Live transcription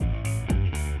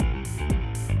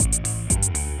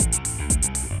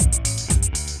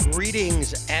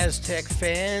Greetings, Aztec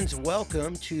fans.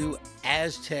 Welcome to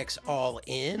Aztecs All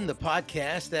In, the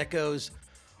podcast that goes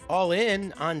all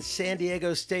in on San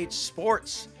Diego State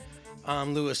sports.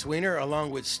 I'm Louis Weiner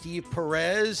along with Steve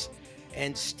Perez.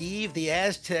 And Steve, the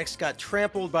Aztecs got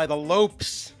trampled by the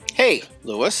Lopes. Hey,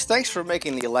 Louis, thanks for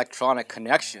making the electronic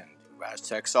connection to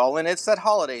Aztecs All In. It's that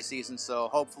holiday season, so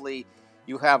hopefully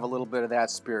you have a little bit of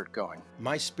that spirit going.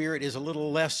 My spirit is a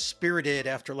little less spirited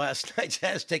after last night's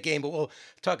Aztec game, but we'll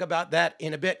talk about that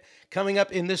in a bit. Coming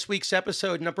up in this week's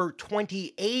episode, number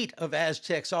 28 of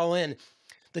Aztecs All In,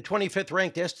 the 25th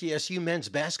ranked SDSU men's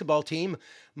basketball team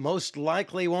most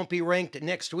likely won't be ranked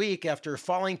next week after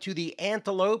falling to the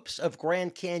Antelopes of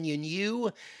Grand Canyon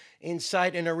U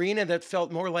inside an arena that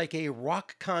felt more like a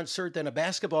rock concert than a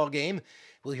basketball game.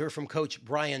 We'll hear from Coach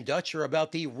Brian Dutcher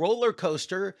about the roller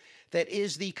coaster that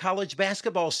is the college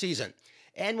basketball season.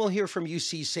 And we'll hear from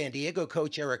UC San Diego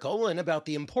coach Eric Olin about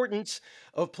the importance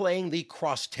of playing the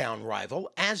crosstown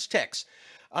rival Aztecs.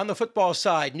 On the football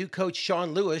side, new coach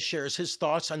Sean Lewis shares his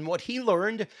thoughts on what he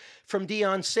learned from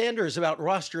Deion Sanders about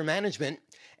roster management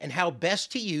and how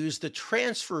best to use the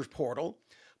transfer portal,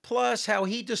 plus how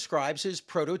he describes his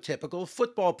prototypical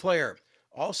football player.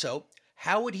 Also,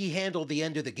 how would he handle the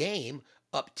end of the game,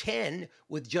 up 10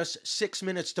 with just 6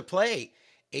 minutes to play?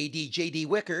 AD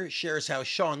Wicker shares how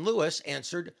Sean Lewis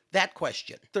answered that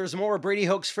question. There's more Brady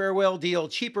Hoke's farewell deal,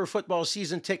 cheaper football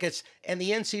season tickets, and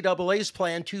the NCAA's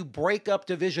plan to break up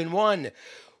Division I.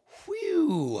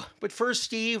 Whew. But first,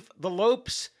 Steve, the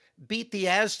Lopes beat the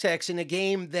Aztecs in a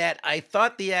game that I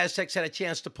thought the Aztecs had a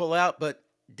chance to pull out, but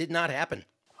did not happen.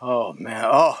 Oh, man.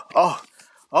 I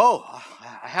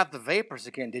have the vapors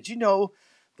again. Did you know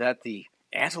that the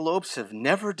Antelopes have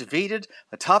never defeated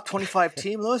a top 25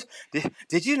 team, Louis?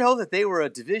 Did you know that they were a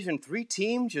Division III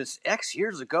team just X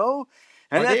years ago?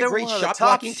 And that they were one of the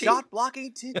top shot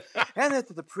blocking team? And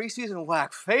that the preseason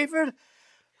WAC favorite?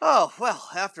 Oh, well,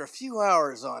 after a few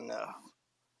hours on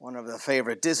one of the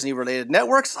favorite Disney-related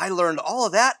networks, I learned all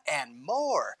of that and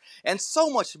more, and so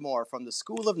much more from the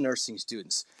School of Nursing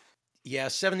students. Yeah,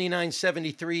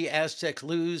 79-73, Aztecs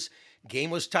lose.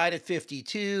 Game was tied at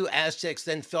 52. Aztecs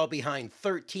then fell behind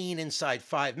 13 inside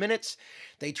 5 minutes.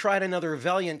 They tried another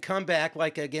valiant comeback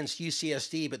like against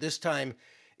UCSD, but this time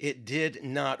it did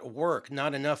not work.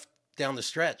 Not enough down the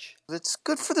stretch. It's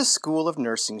good for the School of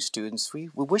Nursing students. We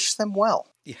wish them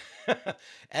well. Yeah.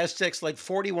 Aztecs led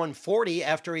 41-40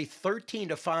 after a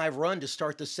 13-5 run to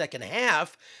start the second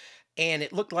half. And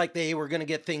it looked like they were going to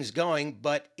get things going,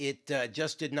 but it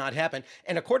just did not happen.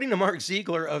 And according to Mark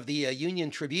Ziegler of the Union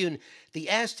Tribune, the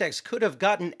Aztecs could have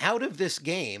gotten out of this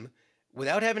game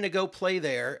without having to go play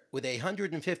there with a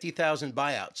 $150,000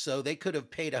 buyout. So they could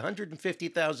have paid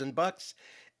 $150,000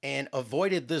 and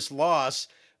avoided this loss,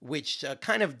 which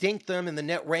kind of dinked them in the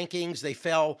net rankings. They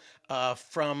fell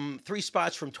from 3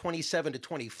 spots from 27 to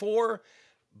 24.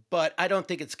 But I don't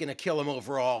think it's going to kill them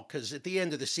overall, because at the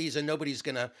end of the season, nobody's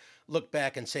going to look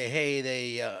back and say, hey,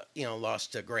 they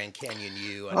lost to Grand Canyon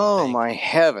U. My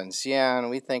heavens. Yeah, and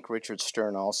we thank Richard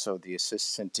Stern, also the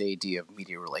Assistant AD of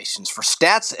Media Relations, for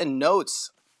stats and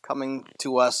notes coming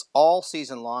to us all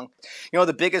season long. You know,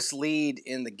 the biggest lead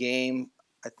in the game,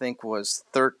 I think, was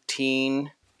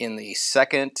 13 in the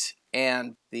second,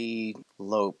 and the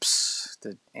Lopes,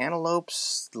 the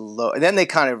Antelopes, and then they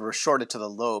kind of were shorted to the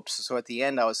Lopes. So at the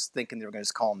end, I was thinking they were going to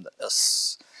just call them the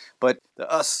Us. But the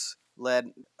Us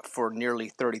led for nearly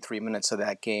 33 minutes of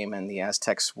that game, and the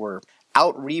Aztecs were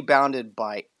out-rebounded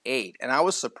by 8. And I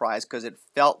was surprised because it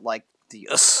felt like the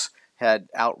Us had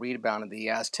out-rebounded the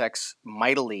Aztecs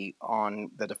mightily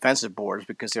on the defensive boards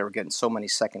because they were getting so many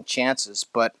second chances.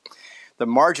 But the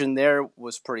margin there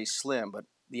was pretty slim. But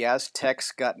the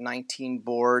Aztecs got 19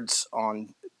 boards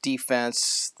on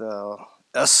defense. The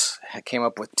Us came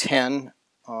up with 10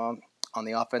 on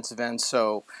the offensive end.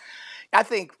 So I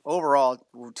think overall,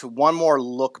 to one more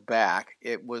look back,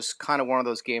 it was kind of one of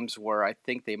those games where I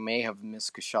think they may have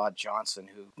missed Kashad Johnson,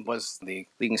 who was the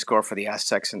leading scorer for the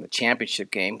Aztecs in the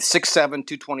championship game. 6'7",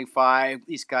 225.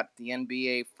 He's got the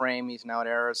NBA frame. He's now at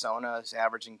Arizona. He's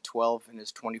averaging 12 in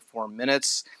his 24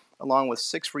 minutes, along with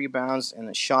 6 rebounds and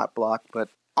a shot block. But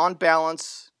on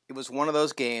balance, it was one of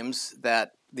those games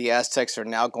that the Aztecs are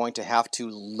now going to have to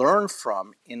learn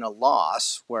from in a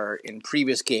loss, where in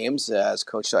previous games, as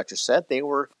Coach Dutcher said, they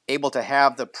were able to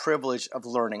have the privilege of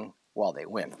learning while they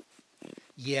win.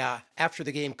 Yeah, after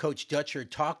the game, Coach Dutcher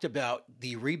talked about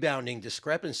the rebounding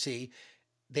discrepancy.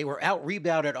 They were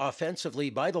out-rebounded offensively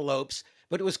by the Lopes,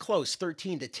 but it was close,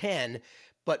 13-10.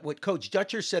 But what Coach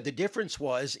Dutcher said the difference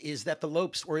is that the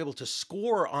Lopes were able to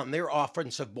score on their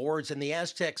offensive boards and the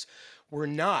Aztecs were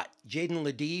not. Jaden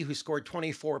Ledee, who scored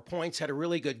 24 points, had a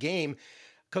really good game.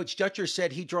 Coach Dutcher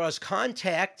said he draws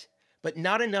contact, but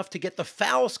not enough to get the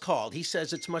fouls called. He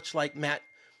says it's much like Matt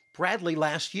Bradley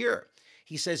last year.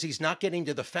 He says he's not getting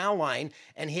to the foul line,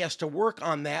 and he has to work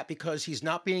on that because he's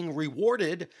not being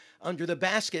rewarded under the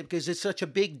basket because it's such a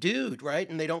big dude, right?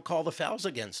 And they don't call the fouls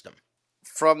against him.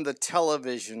 From the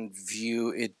television view,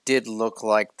 it did look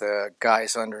like the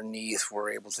guys underneath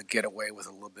were able to get away with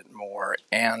a little bit more.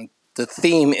 And the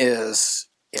theme is,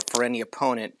 if for any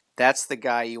opponent, that's the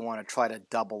guy you want to try to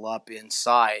double up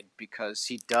inside because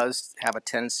he does have a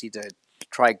tendency to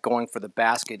try going for the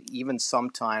basket even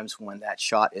sometimes when that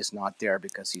shot is not there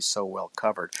because he's so well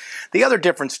covered. The other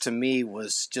difference to me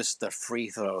was just the free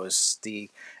throws.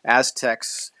 The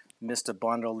Aztecs missed a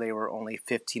bundle. They were only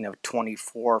 15 of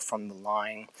 24 from the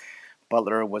line.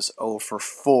 Butler was 0 for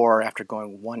 4 after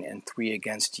going 1 and 3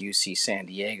 against UC San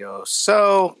Diego.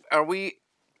 So are we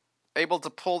able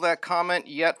to pull that comment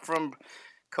yet from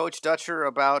Coach Dutcher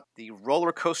about the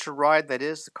roller coaster ride that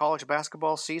is the college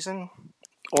basketball season?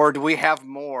 Or do we have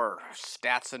more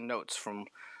stats and notes from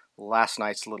last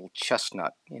night's little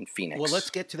chestnut in Phoenix? Well, let's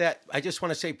get to that. I just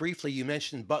want to say briefly, you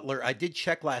mentioned Butler. I did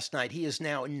check last night. He is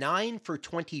now 9 for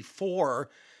 24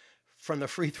 from the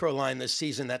free throw line this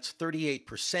season. That's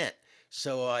 38%.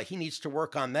 So he needs to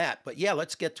work on that. But yeah,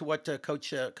 let's get to what Coach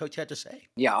had to say.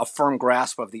 Yeah, a firm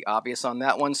grasp of the obvious on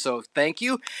that one. So thank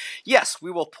you. Yes,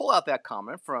 we will pull out that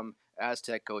comment from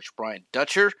Aztec coach Brian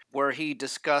Dutcher, where he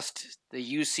discussed the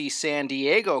UC San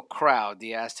Diego crowd.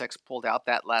 The Aztecs pulled out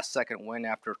that last-second win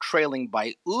after trailing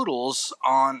by oodles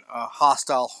on a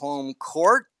hostile home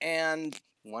court, and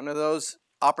one of those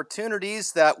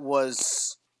opportunities that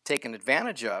was taken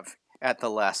advantage of at the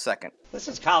last second. This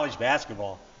is college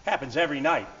basketball. Happens every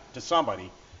night to somebody.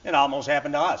 It almost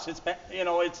happened to us.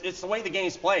 It's the way the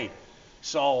game's played.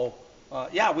 So.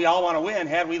 Yeah, we all want to win.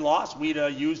 Had we lost, we'd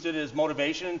used it as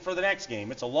motivation for the next game.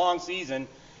 It's a long season,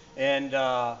 and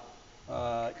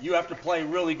you have to play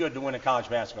really good to win a college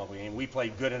basketball game. We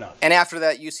played good enough. And after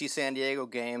that UC San Diego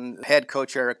game, head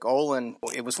coach Eric Olin,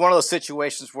 it was one of those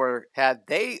situations where had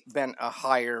they been a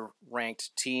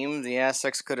higher-ranked team, the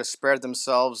Aztecs could have spared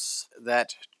themselves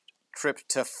that trip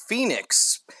to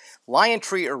Phoenix. Lion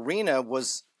Tree Arena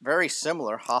was very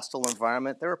similar, hostile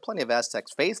environment. There were plenty of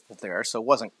Aztecs faithful there, so it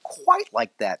wasn't quite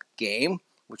like that game,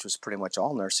 which was pretty much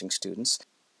all nursing students.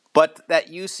 But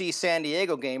that UC San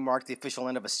Diego game marked the official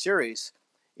end of a series.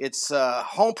 It's a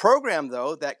home program,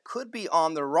 though, that could be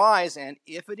on the rise, and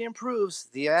if it improves,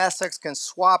 the Aztecs can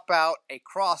swap out a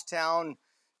crosstown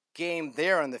game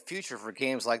there in the future for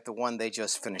games like the one they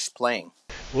just finished playing.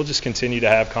 We'll just continue to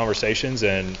have conversations,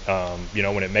 and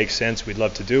when it makes sense, we'd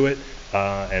love to do it,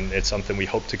 and it's something we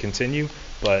hope to continue.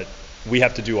 But we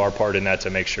have to do our part in that to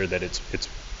make sure that it's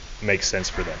makes sense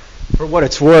for them. For what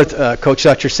it's worth, Coach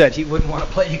Dutcher said he wouldn't want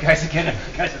to play you guys again if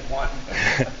you guys had won.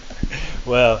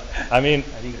 Well, I mean,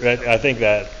 I think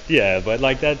that, yeah, but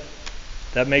like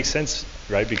that makes sense,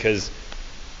 right? Because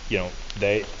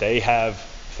they have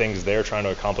things they're trying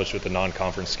to accomplish with the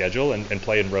non-conference schedule, and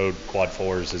playing road quad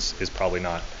fours is probably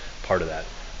not part of that.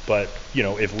 But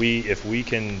if we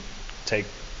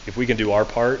can do our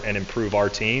part and improve our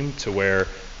team to where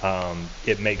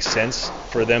it makes sense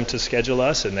for them to schedule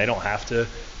us, and they don't have to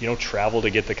travel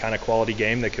to get the kind of quality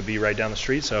game that could be right down the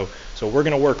street. So we're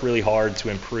going to work really hard to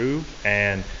improve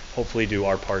and hopefully do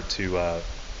our part to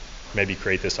maybe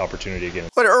create this opportunity again.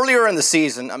 But earlier in the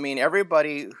season, I mean,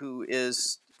 everybody who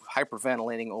is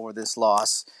hyperventilating over this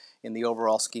loss in the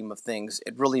overall scheme of things,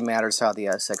 it really matters how the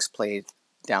Aztecs played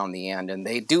down the end. And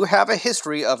they do have a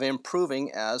history of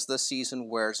improving as the season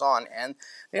wears on, and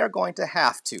they are going to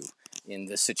have to in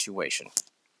this situation.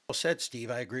 Well said, Steve.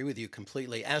 I agree with you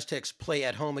completely. Aztecs play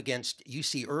at home against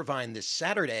UC Irvine this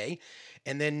Saturday,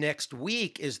 and then next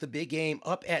week is the big game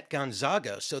up at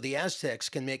Gonzaga. So the Aztecs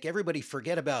can make everybody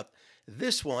forget about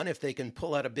this one if they can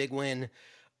pull out a big win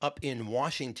up in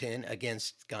Washington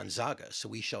against Gonzaga. So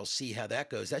we shall see how that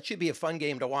goes. That should be a fun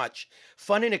game to watch.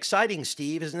 Fun and exciting,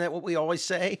 Steve. Isn't that what we always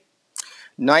say?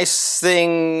 Nice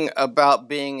thing about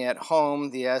being at home,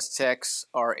 the Aztecs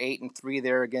are 8-3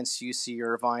 there against UC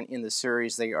Irvine. In the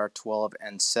series, they are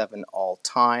 12-7 all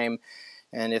time.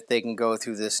 And if they can go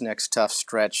through this next tough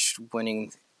stretch,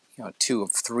 winning 2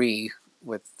 of 3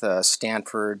 with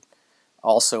Stanford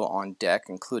also on deck,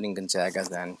 including Gonzaga,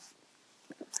 then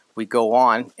we go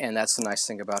on, and that's the nice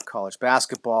thing about college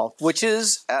basketball, which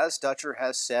is, as Dutcher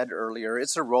has said earlier,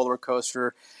 it's a roller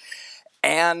coaster,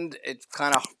 and it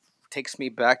kind of takes me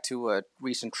back to a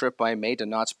recent trip I made to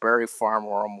Knott's Berry Farm,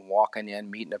 where I'm walking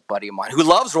in, meeting a buddy of mine who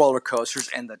loves roller coasters,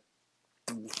 and the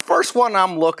first one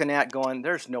I'm looking at going,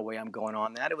 there's no way I'm going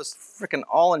on that. It was freaking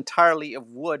all entirely of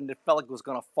wood, and it felt like it was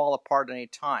going to fall apart at any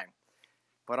time.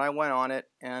 But I went on it,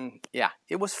 and yeah,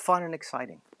 it was fun and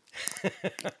exciting.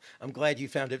 I'm glad you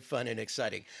found it fun and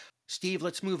exciting. Steve,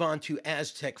 let's move on to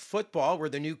Aztec football, where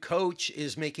the new coach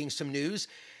is making some news.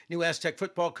 New Aztec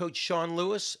football coach Sean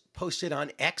Lewis posted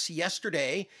on X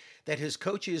yesterday that his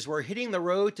coaches were hitting the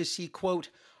road to see, quote,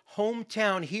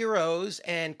 hometown heroes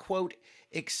and, quote,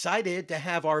 excited to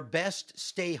have our best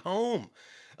stay home.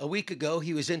 A week ago,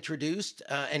 he was introduced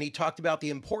and he talked about the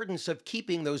importance of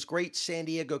keeping those great San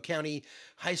Diego County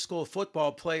high school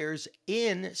football players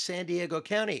in San Diego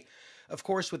County. Of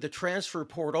course, with the transfer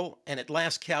portal, and at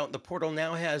last count, the portal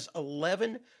now has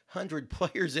 1,100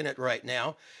 players in it right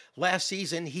now. Last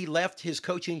season, he left his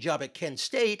coaching job at Kent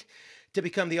State to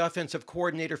become the offensive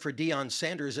coordinator for Deion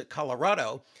Sanders at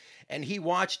Colorado. And he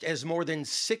watched as more than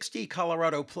 60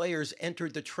 Colorado players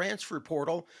entered the transfer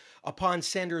portal upon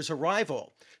Sanders'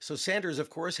 arrival. So Sanders, of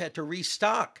course, had to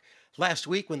restock. Last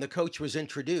week, when the coach was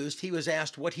introduced, he was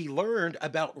asked what he learned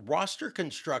about roster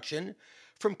construction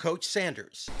from Coach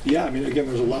Sanders. Yeah, I mean, again,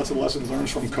 there's lots of lessons learned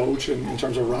from Coach in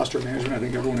terms of roster management. I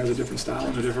think everyone has a different style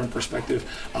and a different perspective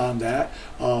on that.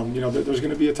 There's going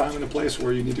to be a time and a place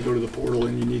where you need to go to the portal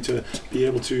and you need to be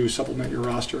able to supplement your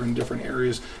roster in different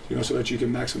areas, so that you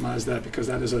can maximize that, because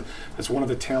that's one of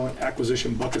the talent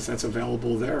acquisition buckets that's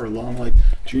available there, along like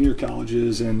junior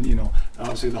colleges and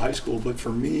obviously the high school. But for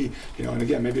me, and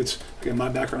again, maybe it's my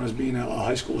background as being a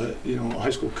high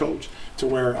school coach, to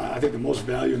where I think the most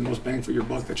value and the most bang for your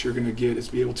buck that you're going to get is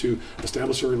be able to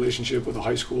establish a relationship with a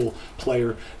high school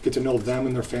player, get to know them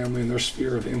and their family and their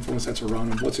sphere of influence that's around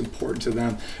them, what's important to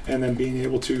them, and then being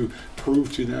able to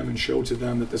prove to them and show to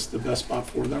them that this is the best spot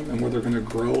for them and where they're going to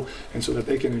grow, and so that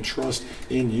they can entrust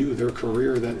in you their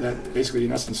career that basically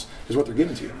in essence is what they're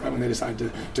giving to you, right, when they decide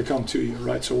to come to you,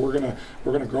 right? So we're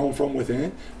gonna grow them from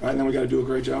within, right? And then we got to do a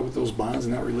great job with those bonds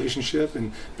and that relationship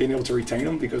and being able to retain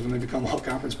them, because when they become all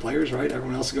conference players, right,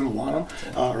 everyone else is going to want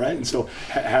them, right? And so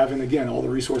having, again, all the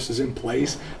resources in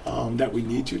place that we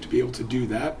need to be able to do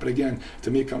that. But again,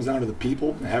 to me, it comes down to the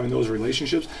people and having those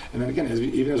relationships. And then again,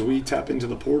 even as we tap into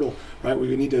the portal, right,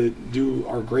 we need to do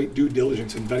our great due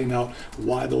diligence in vetting out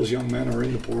why those young men are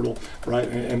in the portal, right,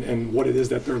 and what it is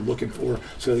that they're looking for.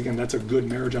 So that, again, that's a good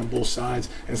marriage on both sides,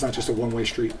 and it's not just a one-way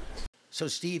street. So,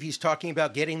 Steve, he's talking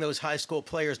about getting those high school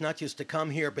players not just to come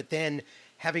here, but then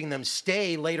having them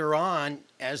stay later on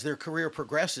as their career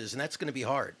progresses, and that's going to be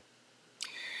hard.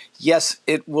 Yes,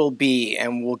 it will be,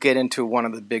 and we'll get into one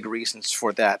of the big reasons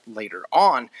for that later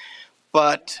on.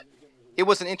 But it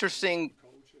was an interesting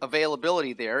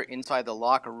availability there inside the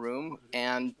locker room,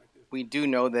 and we do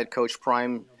know that Coach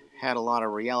Prime had a lot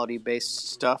of reality-based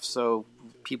stuff, so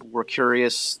people were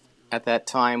curious at that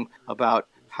time about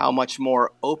how much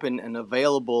more open and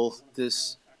available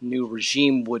this new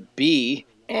regime would be.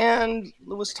 And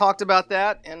Lewis talked about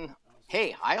that, and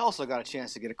hey, I also got a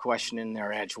chance to get a question in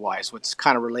there edgewise, which is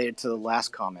kind of related to the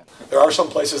last comment. There are some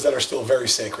places that are still very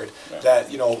sacred, that,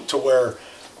 to where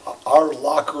our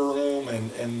locker room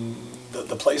and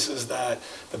the places that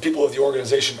the people of the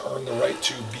organization earn the right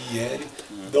to be in,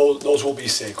 those will be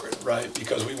sacred, right?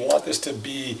 Because we want this to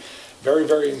be very,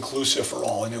 very inclusive for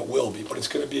all, and it will be, but it's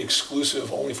going to be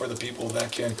exclusive only for the people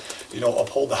that can,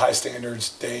 uphold the high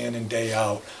standards day in and day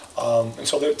out. And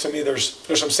so there, to me, there's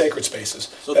some sacred spaces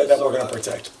that we're going to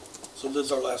protect. So this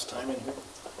is our last time in here?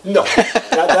 No,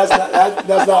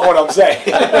 that's not what I'm saying.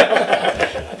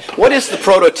 What is the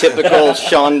prototypical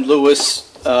Sean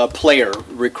Lewis player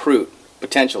recruit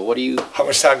potential? What do you? How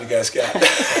much time you guys got?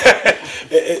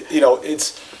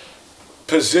 It's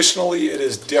positionally, it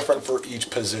is different for each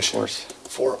position. Of course.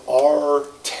 For our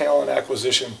talent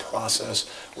acquisition process,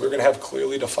 we're going to have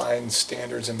clearly defined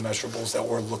standards and measurables that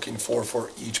we're looking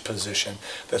for each position.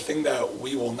 The thing that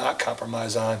we will not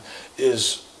compromise on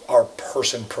is our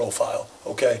person profile,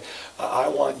 okay? I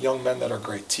want young men that are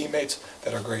great teammates,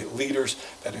 that are great leaders,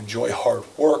 that enjoy hard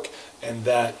work, and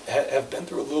that have been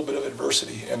through a little bit of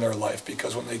adversity in their life,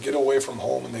 because when they get away from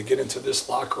home and they get into this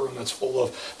locker room that's full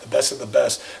of the best of the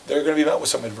best, they're going to be met with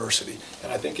some adversity.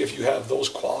 And I think if you have those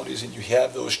qualities and you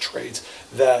have those traits,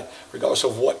 that regardless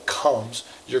of what comes,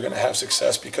 you're going to have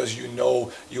success, because you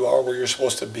know you are where you're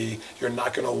supposed to be. You're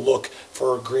not going to look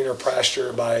for greener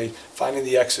pasture by finding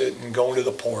the exit and going to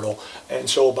the portal. And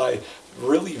so by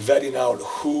really vetting out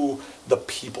who the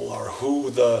people are, who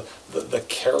the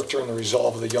character and the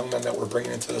resolve of the young men that we're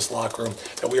bringing into this locker room,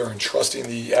 that we are entrusting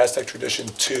the Aztec tradition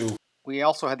to. We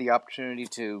also had the opportunity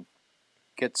to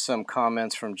get some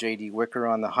comments from J.D. Wicker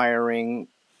on the hiring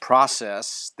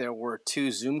process. There were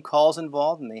 2 Zoom calls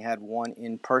involved, and they had one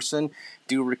in person.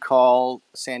 Do recall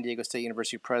San Diego State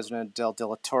University President Del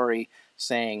Torre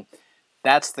saying,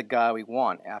 "That's the guy we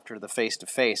want," after the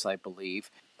face-to-face, I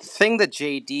believe. The thing that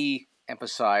J.D.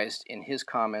 emphasized in his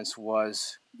comments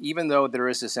was, even though there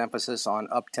is this emphasis on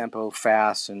up-tempo,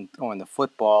 fast, and throwing the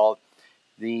football,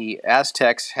 the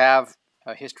Aztecs have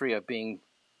a history of being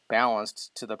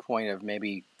balanced to the point of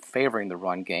maybe favoring the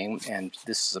run game, and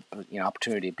this is an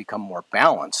opportunity to become more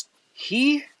balanced.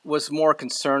 He was more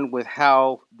concerned with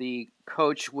how the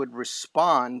coach would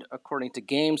respond according to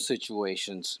game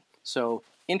situations. So,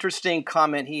 interesting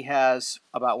comment he has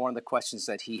about one of the questions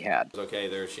that he had. Okay,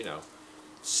 there's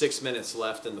 6 minutes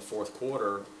left in the fourth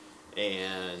quarter,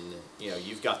 and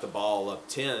you've got the ball up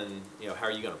 10. How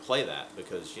are you going to play that?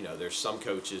 Because there's some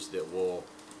coaches that will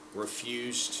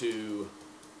refuse to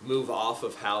move off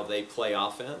of how they play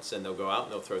offense, and they'll go out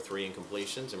and they'll throw 3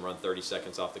 incompletions and run 30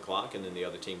 seconds off the clock, and then the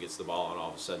other team gets the ball, and all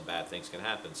of a sudden bad things can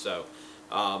happen. So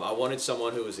I wanted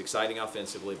someone who was exciting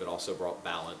offensively but also brought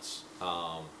balance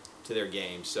to their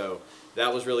game. So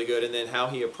that was really good. And then how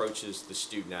he approaches the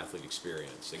student-athlete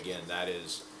experience. Again, that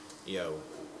is,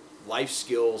 life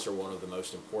skills are one of the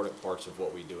most important parts of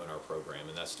what we do in our program,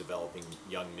 and that's developing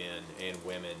young men and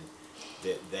women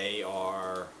that they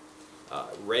are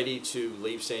ready to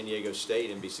leave San Diego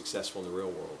State and be successful in the real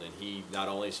world. And he, not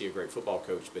only is he a great football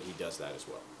coach, but he does that as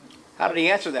well. How did he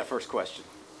answer that first question?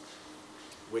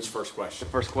 Which first question?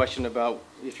 The first question about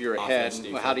if you're ahead.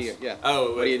 How do you? Yeah.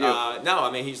 Oh, what do you do? No,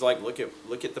 I mean, he's like, look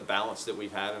at the balance that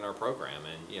we've had in our program,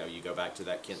 and you go back to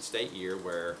that Kent State year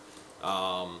where,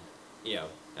 I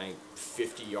think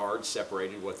 50 yards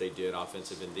separated what they did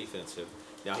offensive and defensive.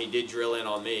 Now he did drill in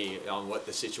on me on what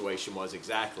the situation was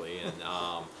exactly, and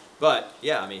but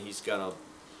yeah, I mean, he's gonna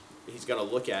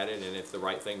look at it, and if the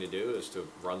right thing to do is to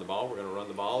run the ball, we're going to run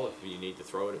the ball. If you need to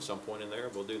throw it at some point in there,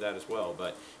 we'll do that as well.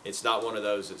 But it's not one of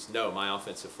those that's, no, my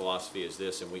offensive philosophy is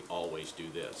this, and we always do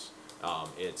this.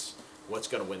 It's what's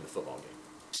going to win the football game.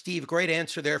 Steve, great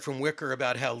answer there from Wicker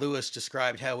about how Lewis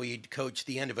described how he'd coach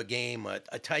the end of a game,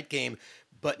 a tight game.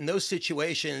 But in those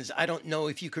situations, I don't know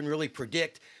if you can really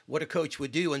predict what a coach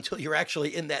would do until you're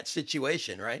actually in that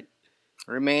situation, right?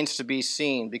 Remains to be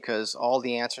seen, because all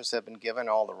the answers have been given,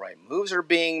 all the right moves are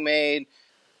being made,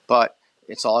 but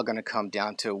it's all going to come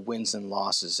down to wins and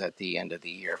losses at the end of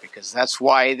the year, because that's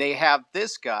why they have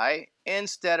this guy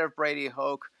instead of Brady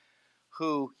Hoke,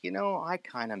 who, I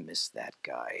kind of miss that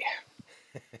guy.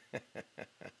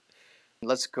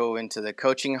 Let's go into the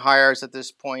coaching hires at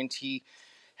this point. He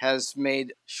has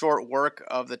made short work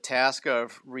of the task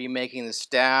of remaking the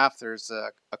staff. There's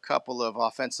a couple of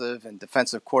offensive and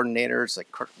defensive coordinators,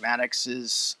 like Kirk Maddox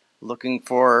is looking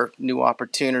for new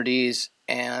opportunities,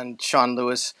 and Sean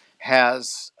Lewis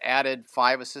has added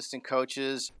 5 assistant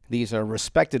coaches. These are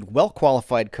respected,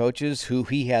 well-qualified coaches who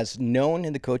he has known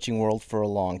in the coaching world for a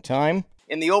long time.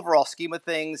 In the overall scheme of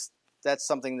things, that's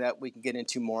something that we can get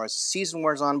into more as the season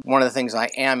wears on. One of the things I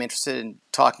am interested in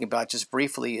talking about just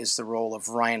briefly is the role of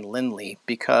Ryan Lindley,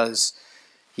 because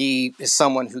he is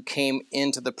someone who came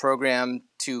into the program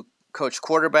to coach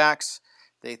quarterbacks.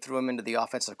 They threw him into the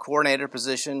offensive coordinator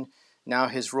position. Now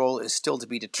his role is still to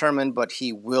be determined, but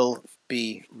he will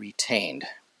be retained.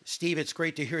 Steve, it's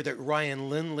great to hear that Ryan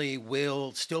Lindley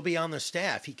will still be on the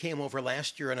staff. He came over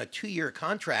last year on a 2-year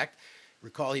contract.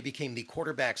 Recall, he became the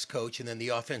quarterback's coach and then the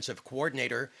offensive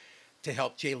coordinator to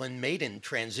help Jalen Maiden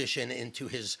transition into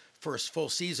his first full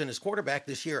season as quarterback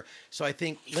this year. So I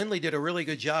think Lindley did a really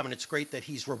good job, and it's great that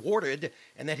he's rewarded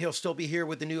and that he'll still be here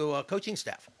with the new coaching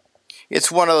staff.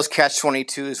 It's one of those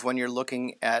catch-22s when you're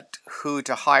looking at who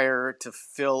to hire to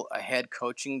fill a head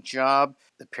coaching job.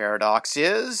 The paradox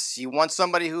is you want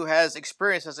somebody who has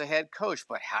experience as a head coach,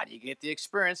 but how do you get the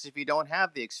experience if you don't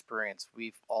have the experience?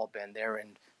 We've all been there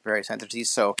in various entities.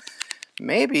 So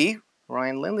maybe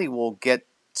Ryan Lindley will get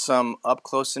some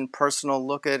up-close and personal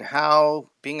look at how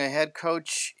being a head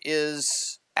coach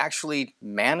is actually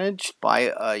managed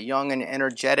by a young and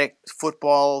energetic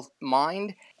football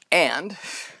mind. And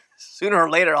sooner or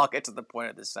later, I'll get to the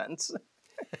point of this sentence.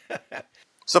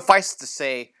 Suffice to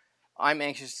say, I'm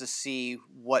anxious to see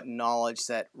what knowledge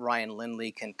that Ryan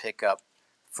Lindley can pick up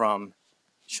from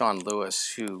Sean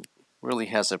Lewis, who really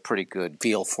has a pretty good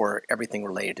feel for everything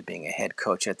related to being a head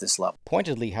coach at this level.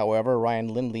 Pointedly, however, Ryan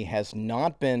Lindley has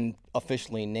not been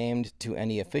officially named to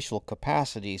any official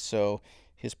capacity, so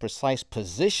his precise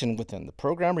position within the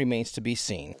program remains to be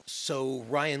seen. So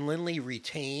Ryan Lindley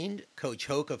retained, Coach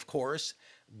Hoke, of course,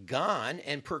 gone,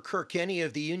 and per Kirk Kenny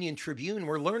of the Union Tribune,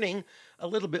 we're learning a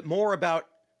little bit more about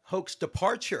Hoke's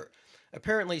departure.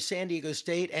 Apparently, San Diego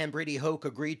State and Brady Hoke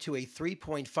agreed to a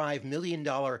 $3.5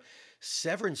 million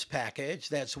severance package.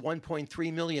 That's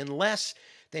 $1.3 million less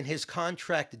than his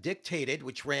contract dictated,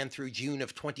 which ran through June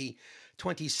of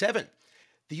 2027.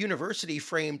 The university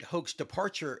framed Hoke's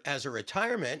departure as a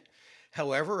retirement.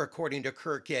 However, according to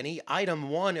Kirk Yenny, item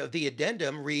 1 of the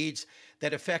addendum reads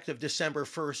that effective December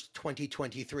 1st,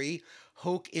 2023,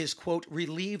 Hoke is, quote,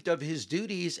 relieved of his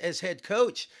duties as head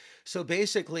coach. So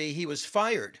basically, he was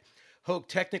fired. Hoke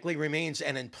technically remains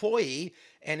an employee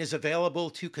and is available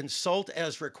to consult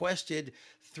as requested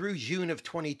through June of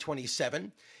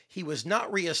 2027. He was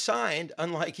not reassigned,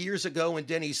 unlike years ago when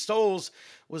Denny Stoles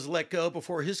was let go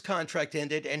before his contract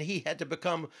ended and he had to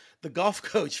become the golf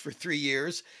coach for 3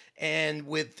 years. And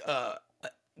with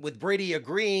Brady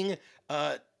agreeing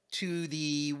to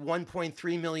the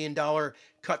 $1.3 million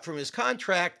cut from his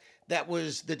contract, that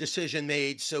was the decision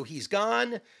made. So he's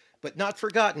gone, but not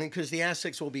forgotten, because the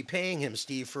Aztecs will be paying him,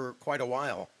 Steve, for quite a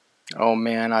while. Oh,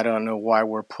 man, I don't know why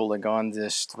we're pulling on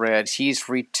this thread. He's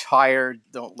retired.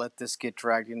 Don't let this get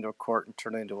dragged into a court and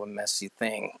turn into a messy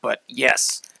thing. But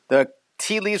yes, the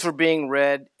tea leaves were being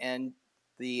read, and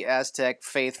the Aztec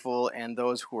faithful and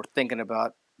those who are thinking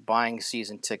about buying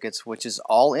season tickets, which is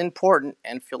all important,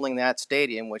 and filling that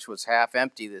stadium, which was half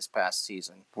empty this past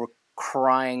season, were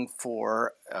crying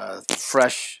for a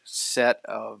fresh set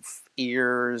of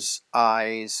ears,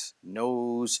 eyes,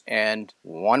 nose, and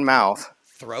one mouth.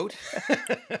 Throat?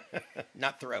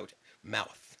 Not throat,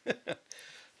 mouth.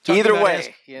 Either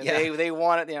way, they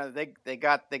wanted. They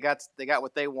got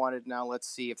what they wanted. Now let's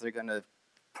see if they're going to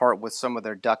part with some of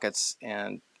their ducats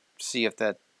and see if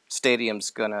that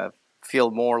stadium's going to feel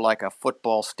more like a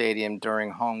football stadium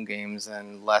during home games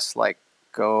and less like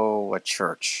a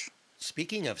church.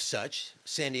 Speaking of such,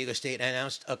 San Diego State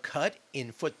announced a cut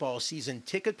in football season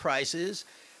ticket prices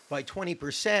by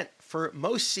 20% for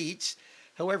most seats.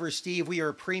 However, Steve, we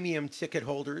are premium ticket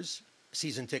holders,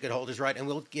 season ticket holders, right? And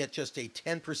we'll get just a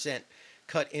 10%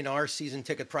 cut in our season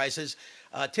ticket prices.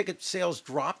 Ticket sales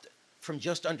dropped from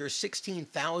just under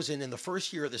 16,000 in the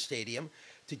first year of the stadium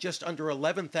to just under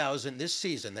 11,000 this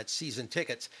season. That's season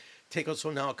tickets. Tickets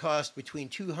will now cost between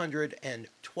 $200 and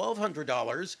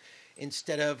 $1,200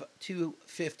 instead of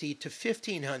 $250 to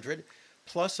 $1,500.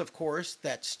 Plus, of course,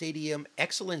 that stadium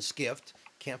excellence gift.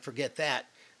 Can't forget that.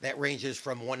 That ranges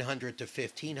from $100 to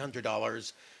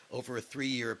 $1,500 over a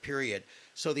 3-year period.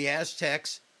 So the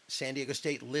Aztecs, San Diego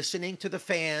State, listening to the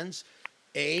fans.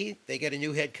 A, they get a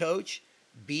new head coach.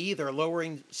 B, they're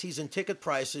lowering season ticket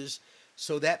prices.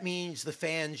 So that means the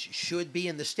fans should be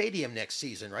in the stadium next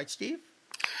season, right, Steve?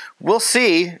 We'll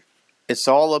see. It's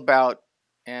all about,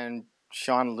 and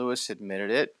Sean Lewis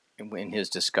admitted it in his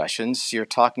discussions, you're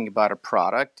talking about a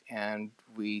product, and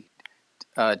we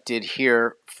did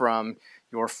hear from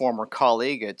your former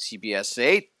colleague at CBS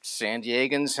 8, San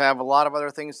Diegans have a lot of other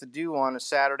things to do on a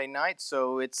Saturday night,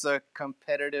 so it's a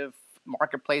competitive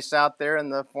marketplace out there in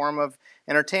the form of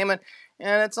entertainment.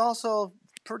 And it's also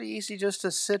pretty easy just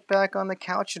to sit back on the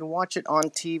couch and watch it on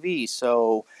TV.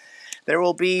 So there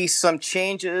will be some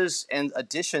changes and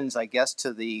additions, I guess,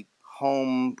 to the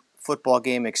home football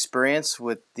game experience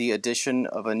with the addition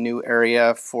of a new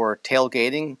area for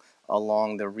tailgating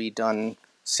along the redone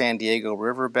San Diego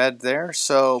riverbed there.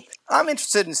 So I'm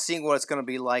interested in seeing what it's going to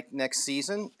be like next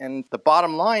season. And the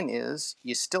bottom line is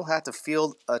you still have to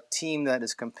field a team that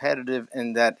is competitive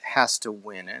and that has to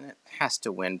win. And it has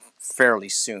to win fairly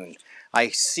soon. I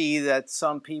see that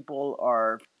some people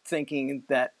are thinking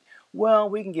that, well,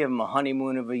 we can give them a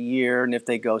honeymoon of a year, and if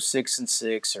they go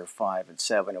 6-6 or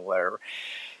 5-7 or whatever.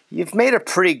 You've made a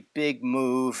pretty big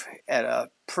move at a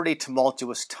pretty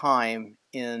tumultuous time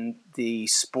in the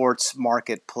sports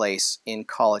marketplace in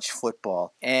college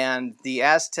football. And the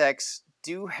Aztecs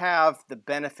do have the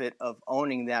benefit of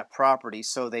owning that property,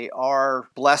 so they are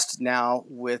blessed now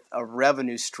with a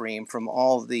revenue stream from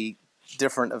all the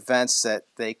different events that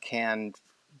they can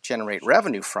generate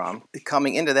revenue from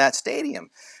coming into that stadium.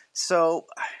 So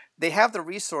they have the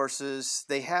resources,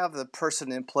 they have the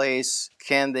person in place.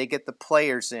 Can they get the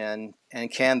players in,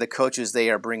 and can the coaches they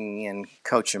are bringing in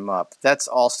coach them up? That's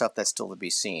all stuff that's still to be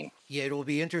seen. Yeah, it will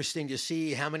be interesting to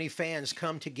see how many fans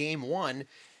come to game one.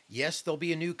 Yes, there'll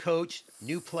be a new coach,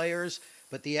 new players,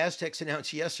 but the Aztecs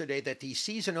announced yesterday that the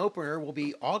season opener will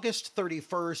be August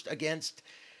 31st against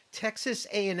Texas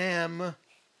A&M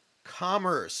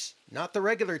Commerce, not the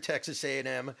regular Texas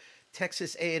A&M,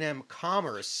 Texas A&M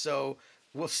Commerce. So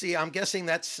we'll see. I'm guessing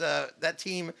that's that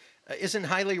team isn't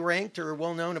highly ranked or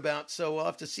well known about. So we'll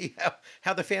have to see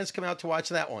how the fans come out to watch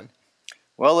that one.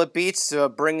 Well, it beats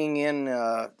bringing in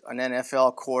an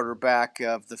NFL quarterback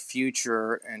of the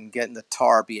future and getting the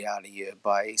tar beat out of you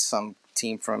by some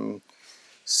team from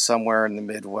somewhere in the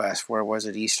Midwest. Where was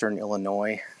it? Eastern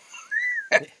Illinois.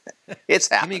 It's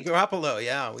Jimmy happened. Garoppolo,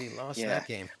 yeah, we lost Yeah. that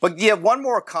game. But yeah, one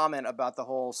more comment about the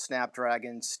whole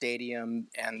Snapdragon Stadium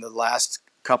and the last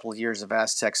couple of years of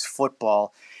Aztecs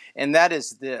football, and that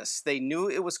is this. They knew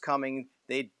it was coming.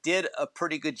 They did a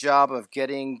pretty good job of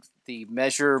getting the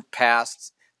measure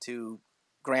passed to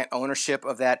grant ownership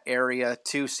of that area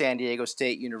to San Diego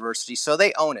State University. So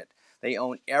they own it. They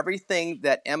own everything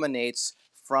that emanates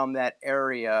from that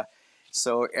area.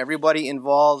 So everybody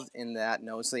involved in that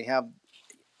knows they have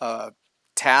a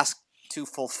task to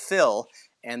fulfill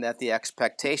and that the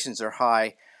expectations are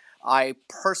high. I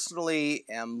personally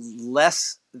am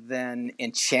less than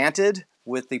enchanted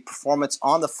with the performance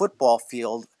on the football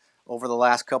field over the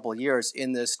last couple of years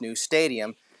in this new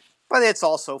stadium. But it's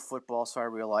also football, so I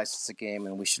realize it's a game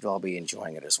and we should all be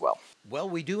enjoying it as well. Well,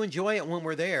 we do enjoy it when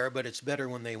we're there, but it's better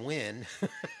when they win.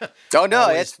 Oh, no,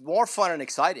 Always it's more fun and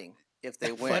exciting if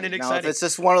they win. fun and Now, if exciting. it's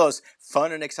just one of those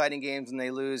fun and exciting games and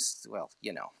they lose, well,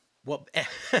 you know. Well,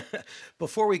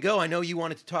 before we go, I know you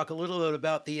wanted to talk a little bit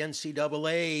about the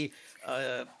NCAA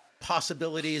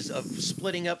possibilities of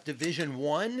splitting up Division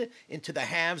One into the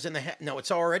haves and the no,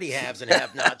 it's already haves and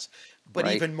have-nots, but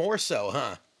Right. even more so,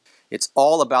 huh? It's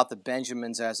all about the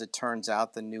Benjamins, as it turns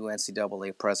out. The new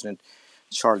NCAA president,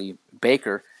 Charlie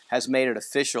Baker, has made it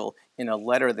official in a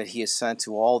letter that he has sent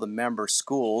to all the member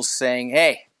schools saying,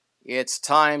 hey, it's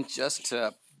time just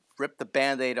to rip the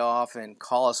Band-Aid off and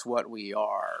call us what we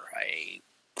are, a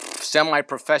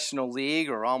semi-professional league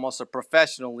or almost a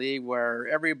professional league where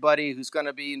everybody who's going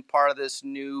to be part of this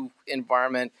new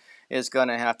environment is going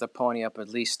to have to pony up at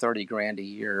least $30,000 a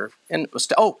year. And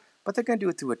but they're going to do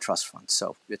it through a trust fund,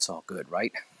 so it's all good,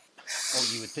 right? Oh,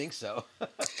 you would think so.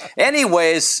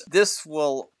 Anyways, this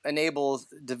will enable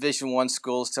Division I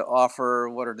schools to offer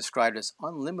what are described as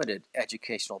unlimited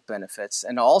educational benefits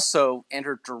and also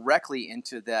enter directly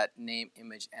into that name,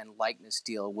 image, and likeness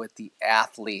deal with the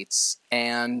athletes.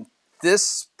 And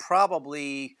this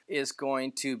probably is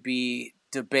going to be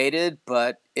debated,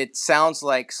 but it sounds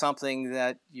like something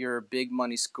that your big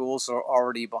money schools are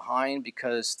already behind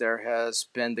because there has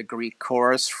been the Greek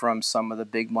chorus from some of the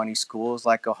big money schools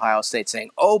like Ohio State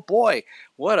saying, oh boy,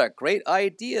 what a great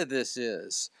idea this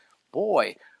is.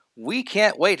 Boy, we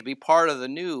can't wait to be part of the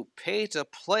new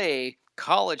pay-to-play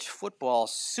college football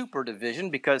super division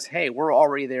because, hey, we're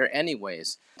already there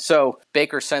anyways. So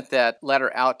Baker sent that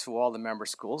letter out to all the member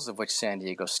schools, of which San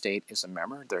Diego State is a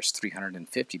member. There's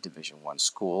 350 Division I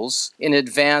schools, in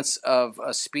advance of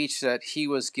a speech that he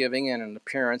was giving and an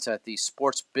appearance at the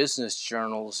Sports Business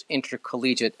Journal's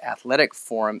Intercollegiate Athletic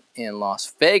Forum in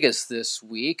Las Vegas this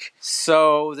week.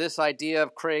 So this idea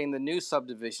of creating the new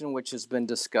subdivision, which has been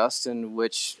discussed and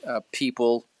which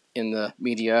people in the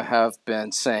media have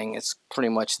been saying it's pretty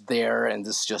much there and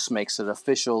this just makes it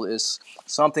official, is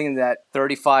something that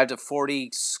 35 to 40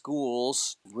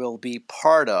 schools will be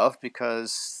part of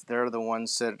because they're the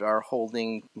ones that are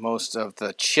holding most of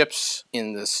the chips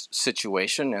in this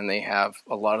situation, and they have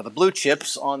a lot of the blue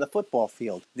chips on the football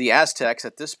field. The Aztecs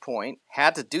at this point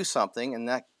had to do something, and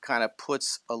that kind of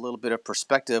puts a little bit of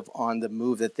perspective on the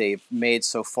move that they've made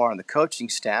so far in the coaching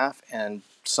staff and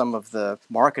some of the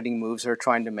marketing moves they're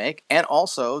trying to make, and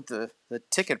also the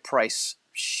ticket price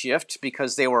shift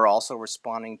because they were also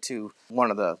responding to one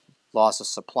of the laws of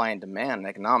supply and demand in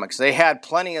economics. They had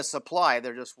plenty of supply,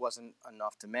 there just wasn't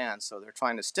enough demand, so they're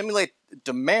trying to stimulate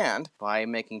demand by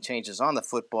making changes on the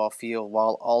football field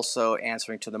while also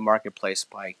answering to the marketplace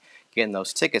by getting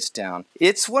those tickets down.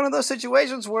 It's one of those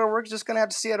situations where we're just going to have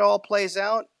to see it all plays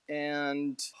out.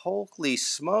 And holy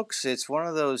smokes, it's one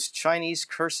of those Chinese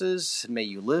curses. May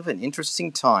you live in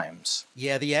interesting times.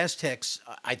 Yeah, the Aztecs,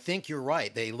 I think you're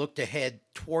right. They looked ahead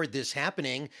toward this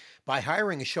happening by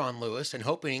hiring Sean Lewis and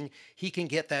hoping he can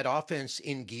get that offense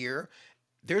in gear.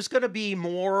 There's going to be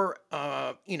more,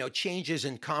 changes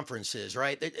in conferences,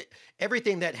 right?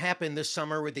 Everything that happened this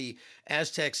summer with the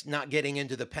Aztecs not getting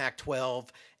into the Pac-12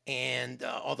 and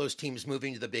all those teams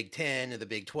moving to the Big Ten and the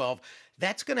Big 12,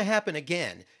 that's going to happen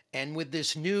again. And with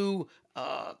this new,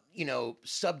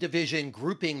 subdivision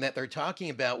grouping that they're talking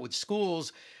about with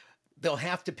schools, they'll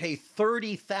have to pay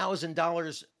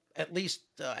 $30,000, at least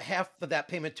half of that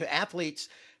payment to athletes.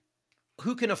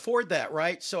 Who can afford that,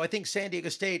 right? So I think San Diego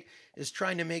State is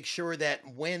trying to make sure that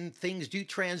when things do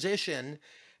transition,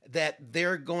 that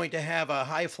they're going to have a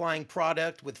high-flying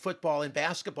product with football and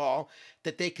basketball,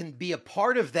 that they can be a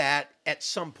part of that at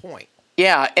some point.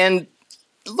 Yeah, and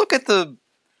look at the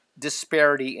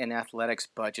disparity in athletics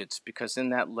budgets, because in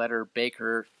that letter,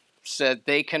 Baker said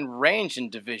they can range in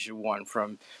Division One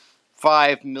from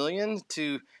 $5 million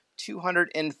to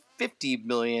 $250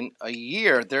 million a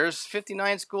year. There's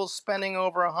 59 schools spending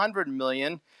over $100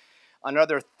 million,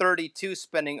 another 32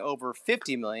 spending over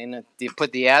 $50 million. You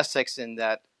put the Aztecs in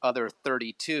that other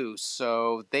 32,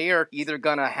 so they are either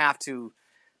gonna have to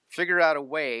figure out a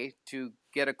way to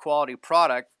get a quality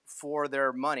product for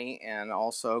their money and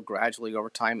also gradually over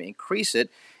time increase it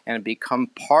and become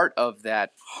part of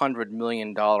that $100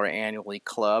 million annually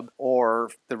club,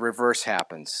 or the reverse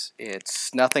happens.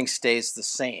 Nothing stays the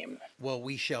same. Well,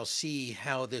 we shall see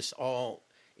how this all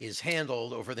is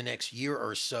handled over the next year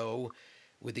or so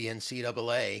with the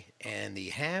NCAA and the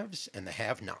haves and the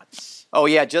have-nots. Oh,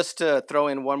 yeah, just to throw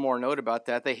in one more note about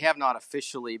that, they have not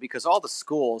officially, because all the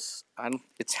schools,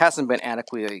 it hasn't been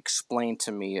adequately explained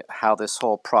to me how this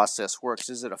whole process works.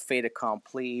 Is it a fait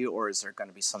accompli, or is there going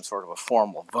to be some sort of a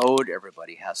formal vote?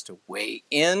 Everybody has to weigh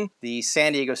in. The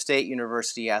San Diego State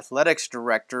University athletics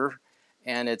director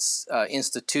and its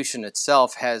institution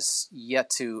itself has yet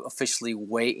to officially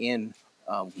weigh in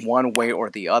one way or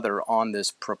the other on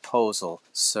this proposal.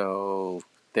 So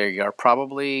they are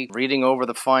probably reading over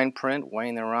the fine print,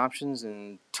 weighing their options,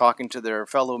 and talking to their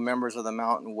fellow members of the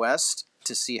Mountain West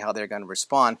to see how they're going to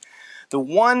respond. The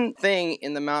one thing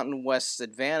in the Mountain West's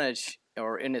advantage,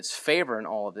 or in its favor in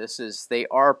all of this, is they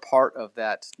are part of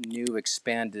that new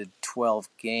expanded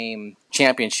 12-game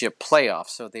championship playoff.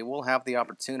 So they will have the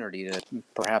opportunity to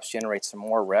perhaps generate some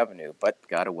more revenue, but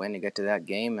got to win to get to that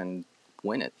game and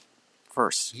win it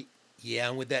first. Yeah,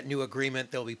 and with that new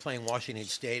agreement, they'll be playing Washington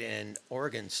State and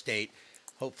Oregon State.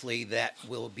 Hopefully that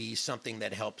will be something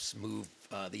that helps move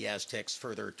the Aztecs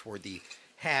further toward the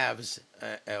haves,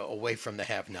 away from the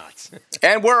have-nots.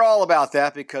 And we're all about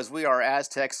that because we are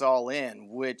Aztecs All In,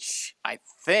 which I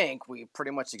think we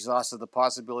pretty much exhausted the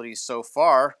possibilities so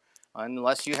far,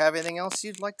 unless you have anything else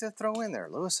you'd like to throw in there,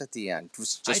 Lewis, at the end.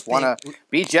 Just want to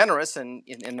be generous and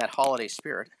in that holiday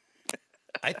spirit.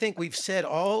 I think we've said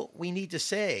all we need to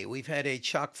say. We've had a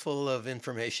chock full of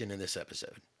information in this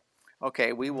episode.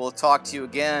 Okay, we will talk to you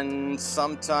again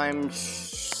sometime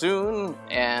soon,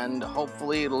 and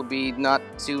hopefully it'll be not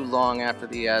too long after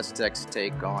the Aztecs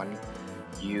take on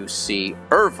UC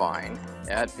Irvine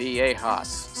at Viejas.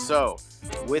 So,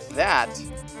 with that,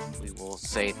 we will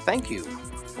say thank you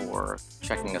for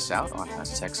checking us out on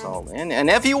Aztecs All In. And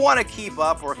if you want to keep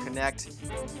up or connect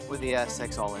with the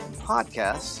Aztecs All In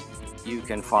podcast, you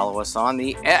can follow us on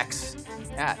the X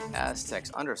at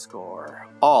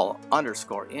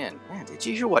Aztecs_all_in. Man, did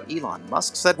you hear what Elon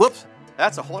Musk said? Whoops,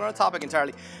 that's a whole other topic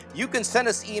entirely. You can send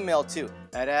us email too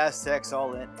at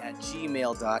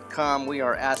aztecsallin@gmail.com. We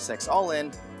are Aztecs All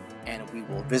In, and we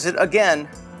will visit again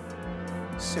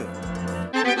soon.